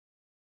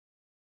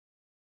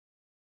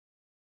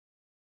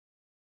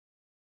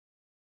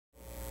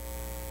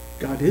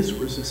God is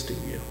resisting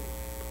you.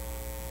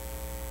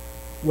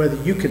 Whether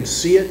you can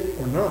see it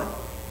or not,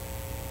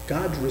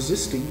 God's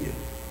resisting you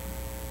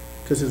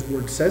because his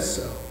word says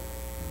so.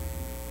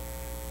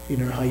 You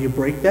know how you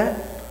break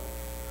that?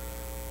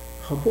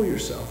 Humble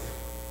yourself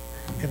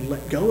and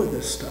let go of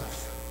this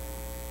stuff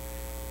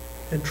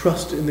and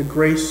trust in the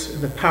grace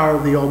and the power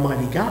of the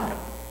Almighty God.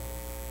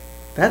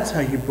 That's how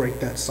you break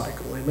that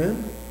cycle.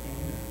 Amen?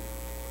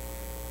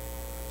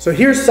 So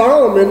here's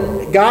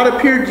Solomon. God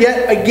appeared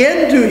yet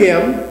again to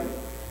him.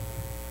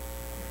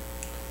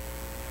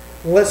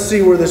 Let's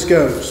see where this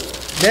goes.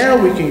 Now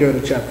we can go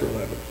to chapter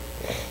 11.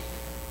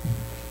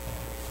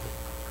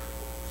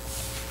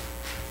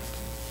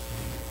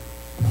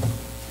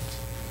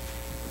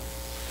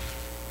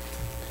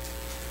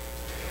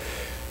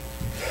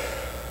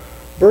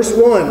 Verse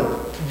 1,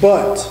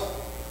 but.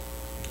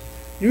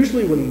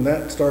 Usually when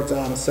that starts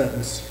out a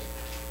sentence,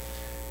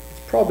 it's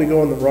probably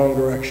going the wrong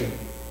direction.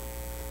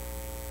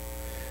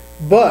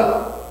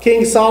 But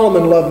King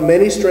Solomon loved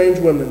many strange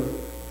women,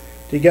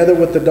 together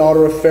with the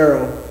daughter of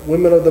Pharaoh,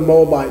 women of the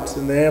Moabites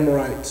and the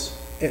Ammonites,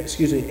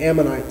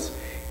 Edomites,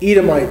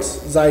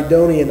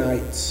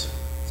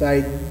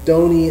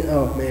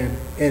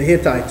 and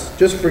Hittites.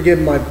 Just forgive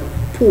my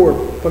poor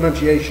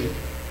pronunciation.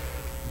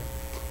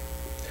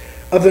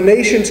 Of the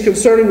nations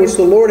concerning which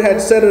the Lord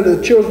had said unto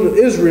the children of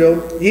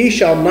Israel, ye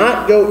shall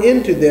not go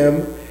into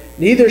them,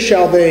 neither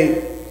shall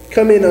they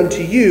come in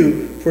unto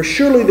you, for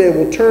surely they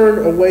will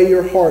turn away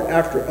your heart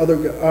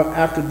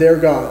after their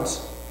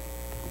gods.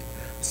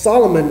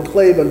 Solomon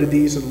clave unto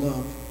these in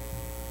love.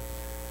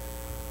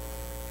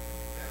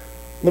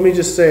 Let me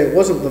just say, it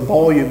wasn't the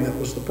volume that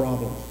was the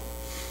problem.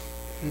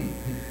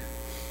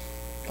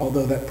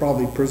 Although that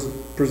probably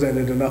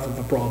presented enough of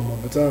a problem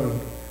of its own.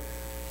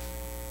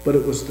 But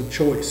it was the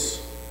choice.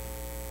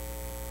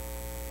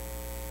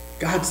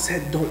 God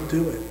said, don't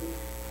do it.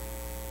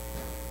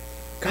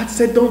 God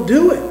said, don't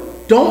do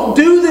it. Don't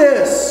do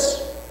this.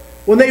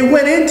 When they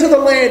went into the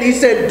land, he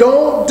said,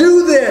 don't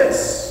do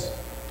this.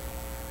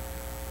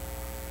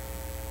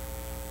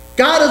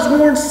 God has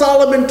warned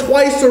Solomon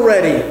twice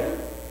already.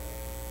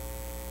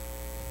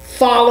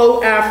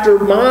 Follow after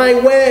my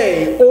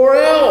way, or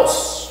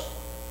else.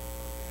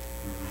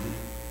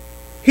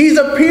 He's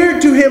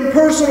appeared to him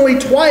personally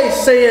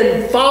twice,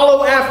 saying,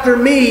 follow after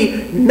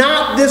me,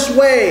 not this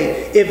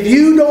way. If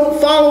you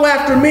don't follow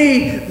after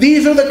me,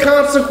 these are the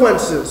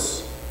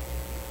consequences.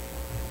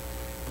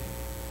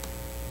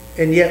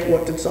 And yet,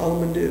 what did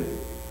Solomon do?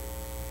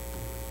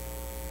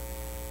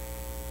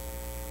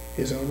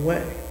 His own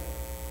way.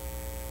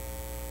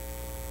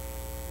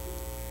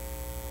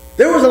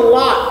 There was a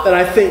lot that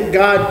I think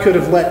God could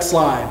have let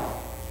slide.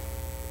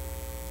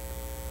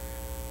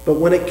 But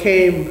when it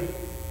came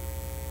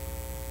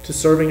to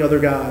serving other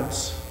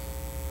gods,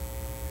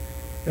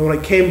 and when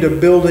it came to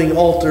building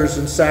altars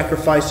and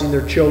sacrificing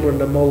their children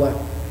to Molech,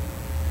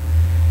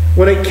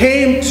 when it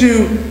came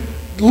to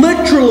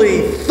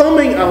literally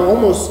thumbing, I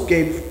almost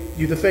gave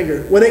you the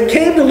finger, when it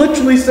came to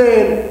literally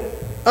saying,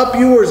 up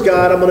yours,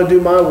 God, I'm going to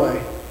do my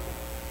way,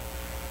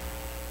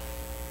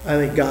 I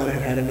think God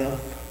had had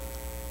enough.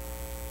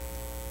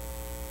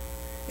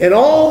 And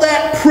all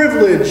that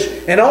privilege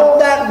and all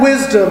that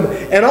wisdom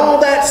and all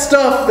that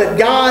stuff that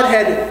God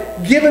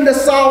had given to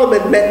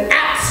Solomon meant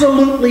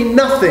absolutely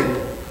nothing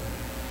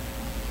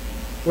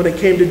when it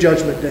came to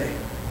Judgment Day.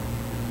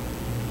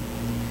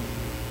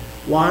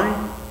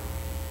 Why?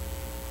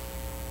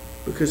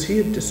 Because he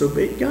had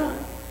disobeyed God.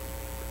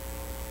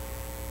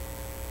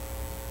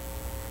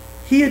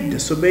 He had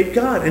disobeyed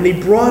God, and he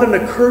brought an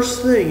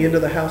accursed thing into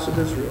the house of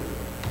Israel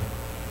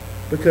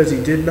because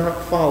he did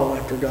not follow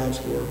after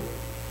God's word.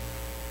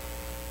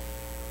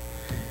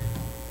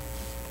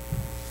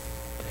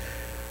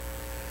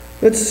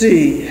 Let's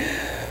see.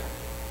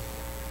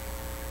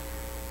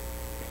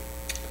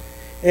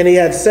 And he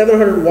had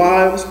 700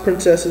 wives,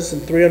 princesses,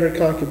 and 300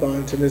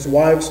 concubines, and his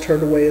wives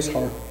turned away his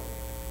heart.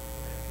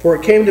 For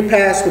it came to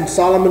pass when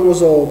Solomon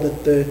was old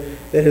that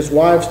his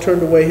wives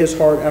turned away his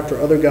heart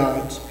after other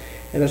gods,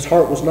 and his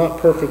heart was not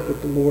perfect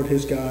with the Lord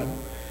his God,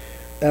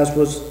 as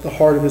was the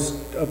heart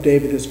of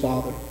David his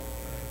father.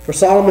 For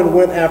Solomon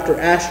went after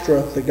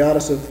Ashtaroth, the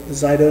goddess of the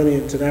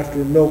Zidonians, and after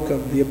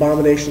Milcom, the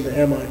abomination of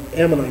the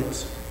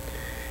Ammonites.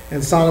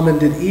 And Solomon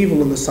did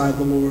evil in the sight of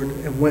the Lord,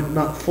 and went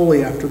not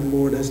fully after the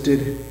Lord as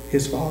did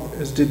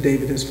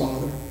David his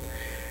father.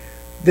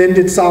 Then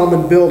did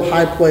Solomon build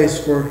high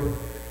place for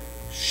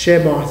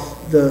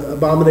Shemoth, the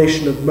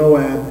abomination of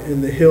Moab,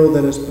 in the hill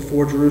that is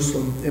before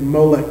Jerusalem, and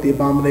Molech, the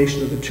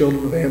abomination of the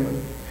children of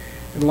Ammon.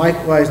 And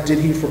likewise did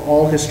he for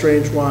all his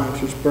strange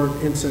wives, which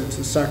burnt incense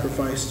and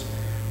sacrificed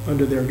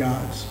unto their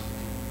gods.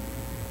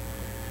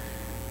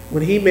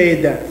 When he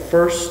made that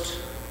first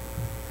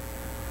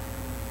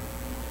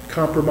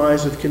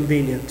compromise of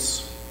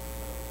convenience,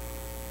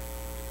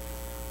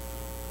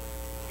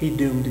 he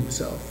doomed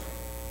himself.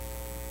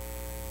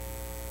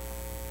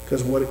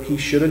 Because what he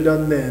should have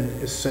done then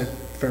is sent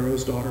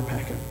Pharaoh's daughter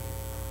packing.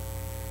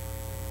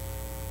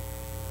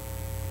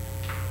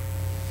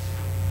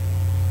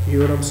 You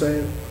hear what I'm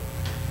saying?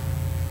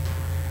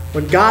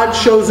 When God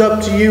shows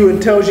up to you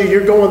and tells you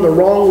you're going the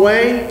wrong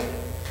way,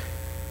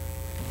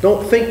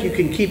 don't think you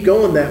can keep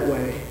going that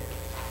way.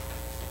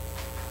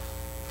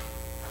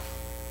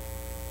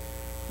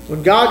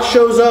 When God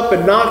shows up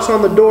and knocks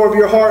on the door of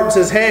your heart and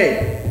says,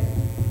 hey,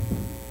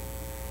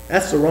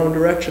 that's the wrong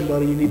direction,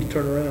 buddy, you need to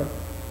turn around.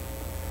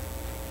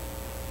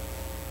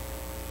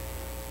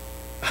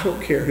 I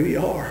don't care who you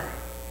are.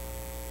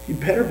 You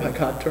better, by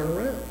God, turn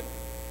around.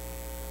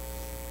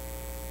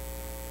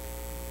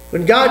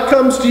 When God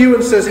comes to you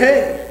and says,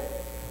 hey,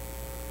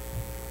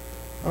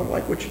 I don't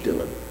like what you're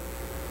doing,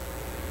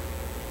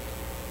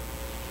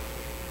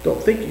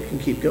 don't think you can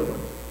keep going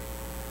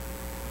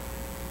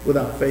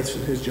without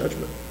facing his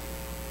judgment.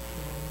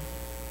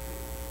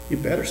 You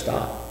better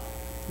stop.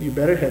 You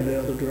better head the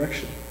other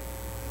direction.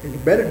 And you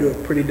better do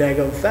it pretty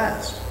daggone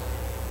fast.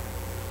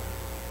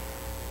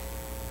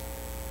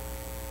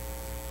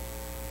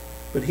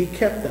 But he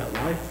kept that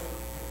life,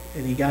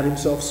 and he got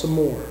himself some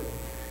more.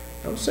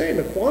 I'm saying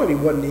the quantity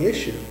wasn't the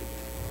issue.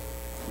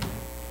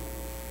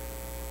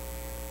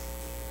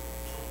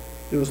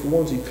 It was the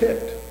ones he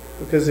picked,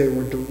 because they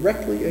were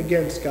directly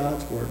against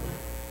God's word.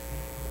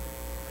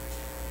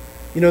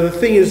 You know, the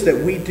thing is that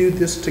we do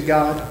this to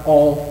God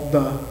all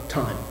the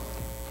time.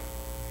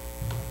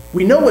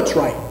 We know what's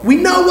right. We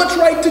know what's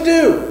right to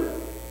do.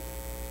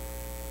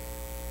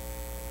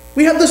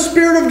 We have the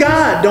Spirit of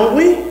God, don't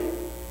we?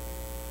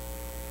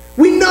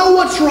 We know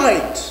what's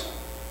right.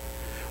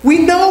 We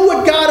know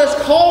what God has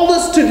called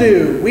us to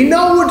do. We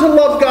know we're to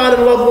love God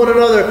and love one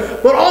another.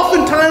 But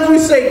oftentimes we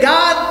say,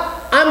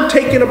 God, I'm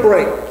taking a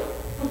break.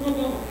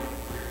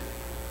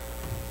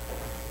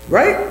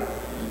 Right?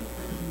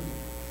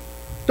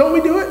 Don't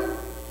we do it?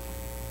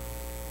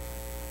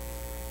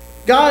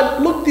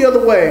 God, look the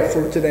other way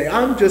for today.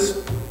 I'm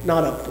just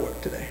not up for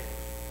it today.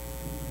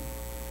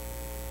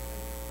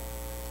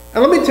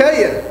 And let me tell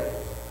you,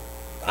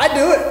 I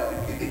do it.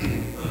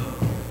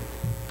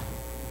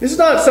 It's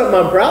not something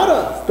I'm proud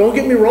of. Don't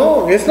get me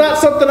wrong. It's not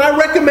something I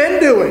recommend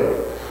doing.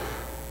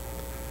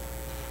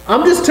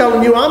 I'm just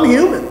telling you I'm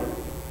human.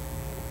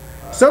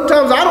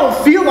 Sometimes I don't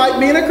feel like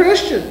being a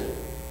Christian.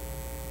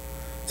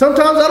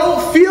 Sometimes I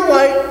don't feel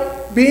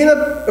like being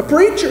a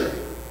preacher.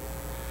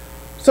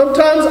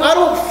 Sometimes I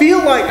don't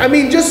feel like,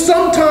 just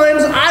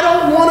sometimes I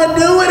don't want to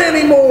do it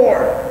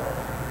anymore.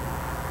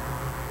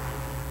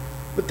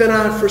 But then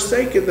I've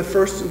forsaken the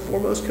first and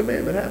foremost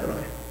commandment, haven't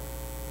I?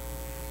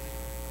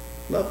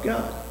 Love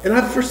God. And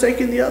I've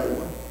forsaken the other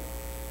one.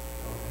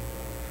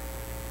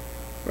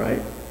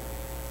 Right?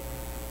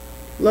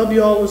 Love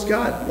you all as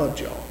God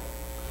loved y'all.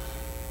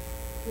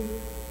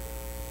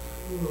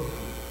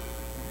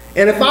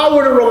 And if I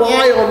were to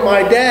rely on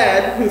my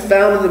dad, who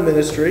founded the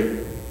ministry,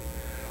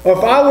 or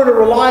if I were to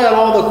rely on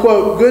all the,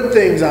 quote, good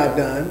things I've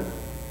done,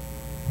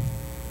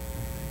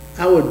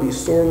 I would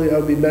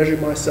be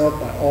measuring myself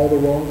by all the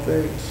wrong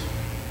things.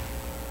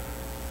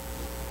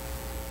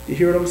 Do you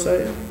hear what I'm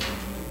saying?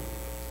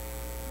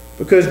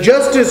 Because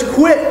just as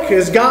quick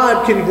as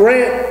God can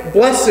grant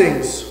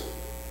blessings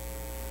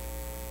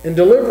and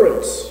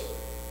deliverance,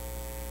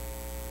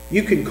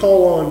 you can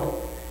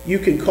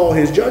call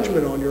his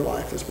judgment on your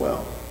life as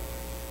well.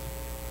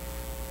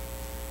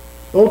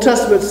 The Old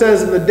Testament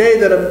says in the day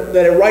that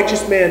a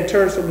righteous man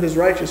turns from his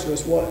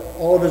righteousness, what?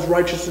 All of his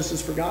righteousness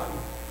is forgotten.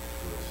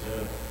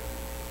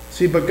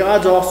 See, but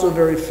God's also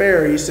very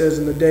fair. He says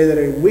in the day that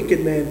a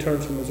wicked man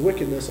turns from his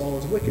wickedness, all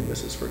his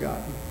wickedness is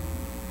forgotten.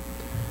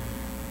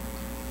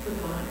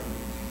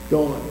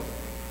 Gone.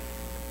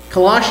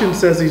 Colossians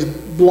says he's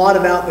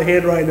blotted out the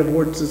handwriting of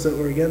ordinances that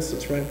were against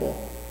us, right, Paul?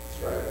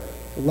 That's right.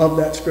 Love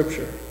that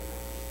scripture.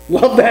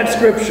 Love that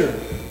scripture.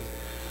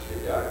 The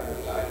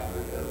document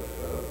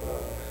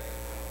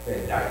of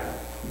indictment.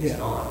 Yeah. It's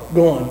gone.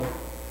 Gone.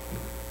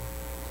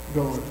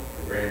 Gone.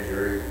 The grand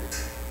jury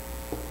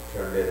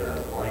turned in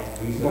a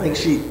blank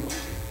sheet.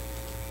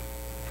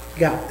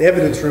 The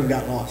evidence room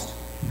got lost.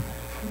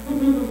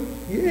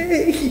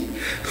 Yay!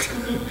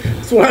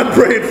 That's what I'm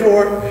praying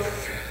for.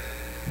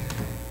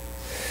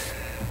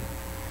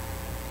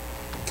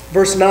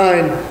 Verse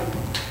 9.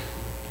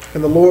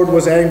 And the Lord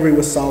was angry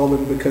with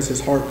Solomon because his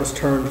heart was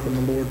turned from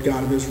the Lord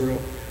God of Israel,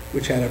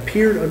 which had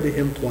appeared unto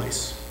him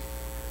twice.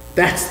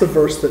 That's the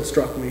verse that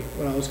struck me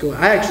when I was going.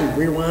 I actually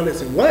rewound it and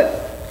said,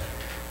 what?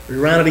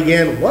 Rewound it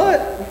again.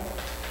 What?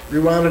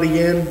 Rewound it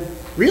again.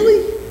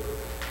 Really?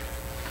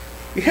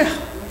 Yeah.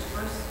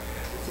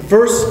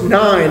 Verse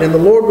 9. And the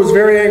Lord was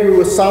very angry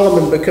with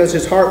Solomon because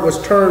his heart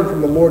was turned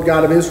from the Lord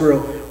God of Israel,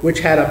 which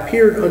had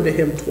appeared unto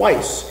him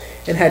twice,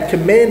 and had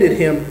commanded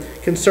him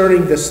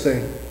concerning this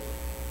thing.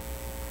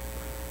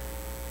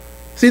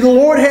 See, the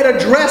Lord had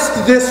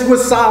addressed this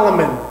with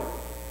Solomon.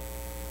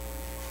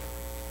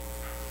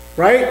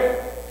 Right?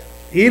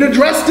 He'd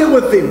addressed it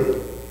with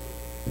him.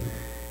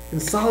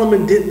 And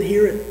Solomon didn't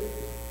hear it.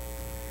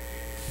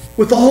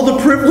 With all the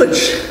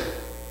privilege